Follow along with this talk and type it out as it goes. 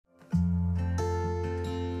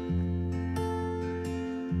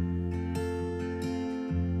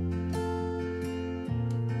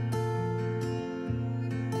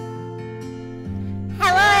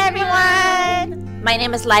My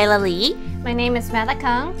name is Laila Lee. My name is Meta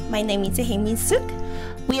Kang. My name is Haimin Suk.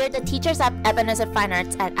 We are the teachers at Ebenezer Fine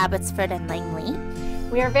Arts at Abbotsford and Langley.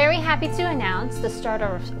 We are very happy to announce the start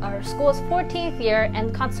of our school's 14th year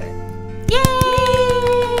and concert. Yay!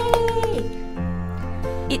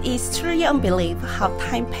 It is truly unbelievable how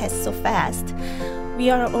time passed so fast. We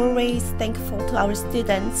are always thankful to our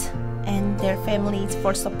students and their families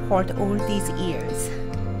for support all these years.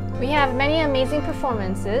 We have many amazing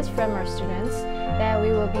performances from our students that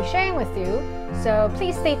we will be sharing with you, so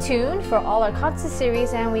please stay tuned for all our concert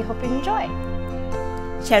series and we hope you enjoy.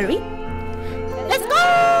 Shall we? Let's go!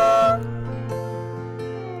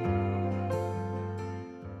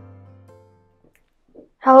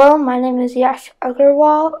 Hello, my name is Yash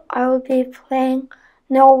Agarwal. I will be playing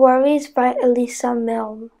No Worries by Elisa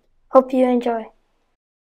Milne. Hope you enjoy.